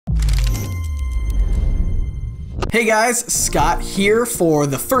Hey guys, Scott here for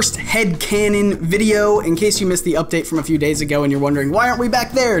the first Headcanon video. In case you missed the update from a few days ago and you're wondering, why aren't we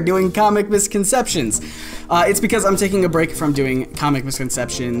back there doing comic misconceptions? It's because I'm taking a break from doing comic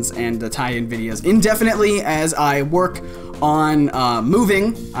misconceptions and the tie-in videos indefinitely as I work on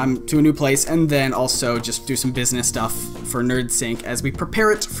moving to a new place, and then also just do some business stuff for NerdSync as we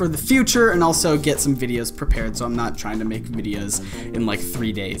prepare it for the future and also get some videos prepared, so I'm not trying to make videos in like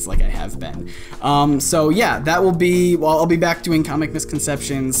 3 days like I have been. So yeah, that will be, well, I'll be back doing comic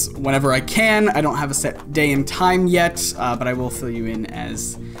misconceptions whenever I can. I don't have a set day and time yet, but I will fill you in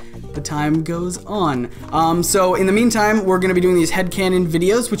as the time goes on. So in the meantime, we're gonna be doing these Headcanon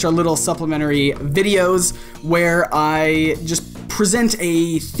videos, which are little supplementary videos where I just present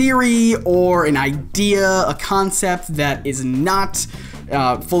a theory or an idea, a concept that is not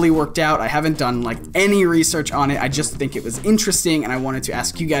fully worked out. I haven't done like any research on it. I just think it was interesting and I wanted to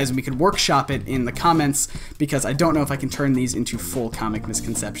ask you guys and we could workshop it in the comments because I don't know if I can turn these into full comic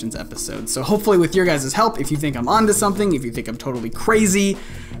misconceptions episodes. So hopefully with your guys' help, if you think I'm onto something, if you think I'm totally crazy,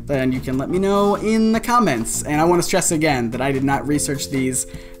 then you can let me know in the comments. And I want to stress again that I did not research these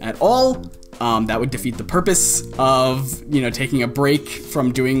at all. That would defeat the purpose of, you know, taking a break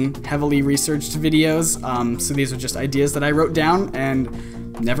from doing heavily researched videos. So these are just ideas that I wrote down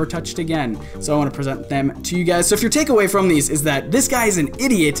and never touched again. So I want to present them to you guys. So if your takeaway from these is that this guy is an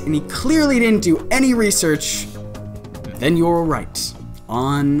idiot and he clearly didn't do any research, then you're right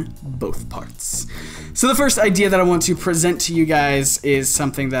on both parts. So the first idea that I want to present to you guys is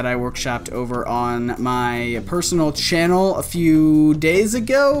something that I workshopped over on my personal channel a few days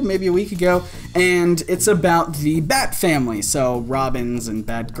ago, maybe a week ago, and it's about the Bat family, so Robins and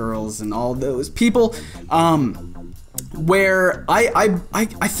Batgirls and all those people, where I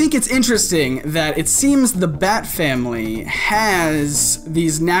think it's interesting that it seems the Bat family has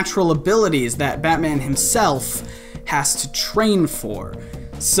these natural abilities that Batman himself has to train for.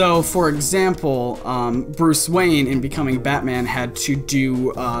 So, for example, Bruce Wayne, in becoming Batman, had to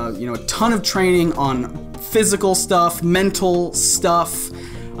do, you know, a ton of training on physical stuff, mental stuff,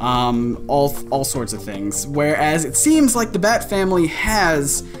 all sorts of things. Whereas it seems like the Bat family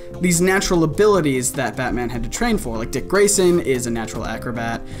has these natural abilities that Batman had to train for. Like Dick Grayson is a natural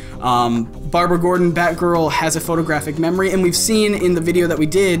acrobat. Barbara Gordon, Batgirl, has a photographic memory, and we've seen in the video that we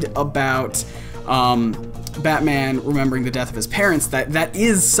did about Batman remembering the death of his parents, that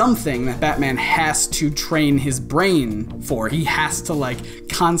is something that Batman has to train his brain for. He has to like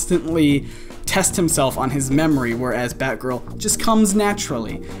constantly test himself on his memory, whereas Batgirl just comes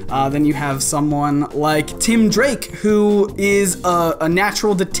naturally. Then you have someone like Tim Drake, who is a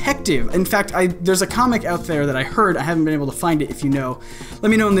natural detective. In fact, there's a comic out there that I heard, I haven't been able to find it. If you know, let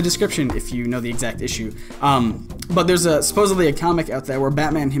me know in the description if you know the exact issue. But there's supposedly a comic out there where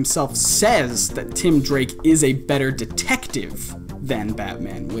Batman himself says that Tim Drake is a better detective than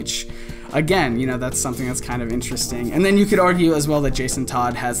Batman, which, again, you know, that's something that's kind of interesting. And then you could argue as well that Jason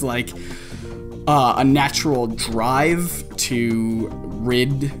Todd has like a natural drive to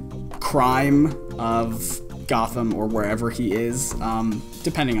rid crime of Gotham or wherever he is,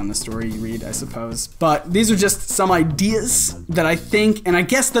 depending on the story you read, I suppose. But these are just some ideas that I think, and I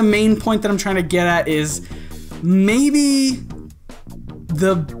guess the main point that I'm trying to get at is maybe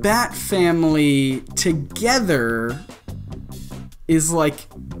the Bat family together is like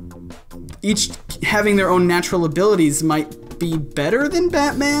each having their own natural abilities might be better than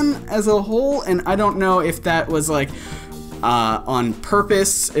Batman as a whole, and I don't know if that was like on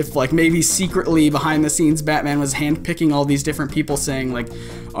purpose, if like maybe secretly behind the scenes Batman was handpicking all these different people saying like,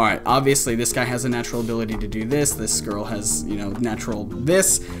 all right, obviously this guy has a natural ability to do this, this girl has, you know, natural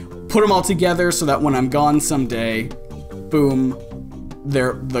this, put them all together so that when I'm gone someday, boom,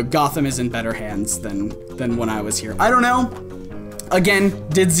 the Gotham is in better hands than when I was here. I don't know. Again,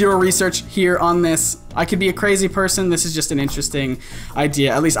 did zero research here on this. I could be a crazy person. This is just an interesting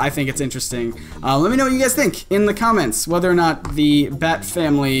idea. At least I think it's interesting. Let me know what you guys think in the comments, whether or not the Bat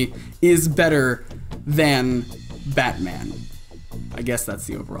family is better than Batman. I guess that's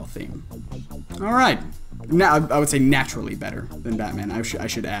the overall theme. All right. Now, I would say naturally better than Batman, I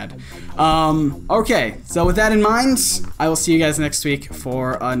should add. Okay, so with that in mind, I will see you guys next week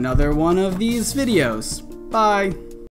for another one of these videos. Bye.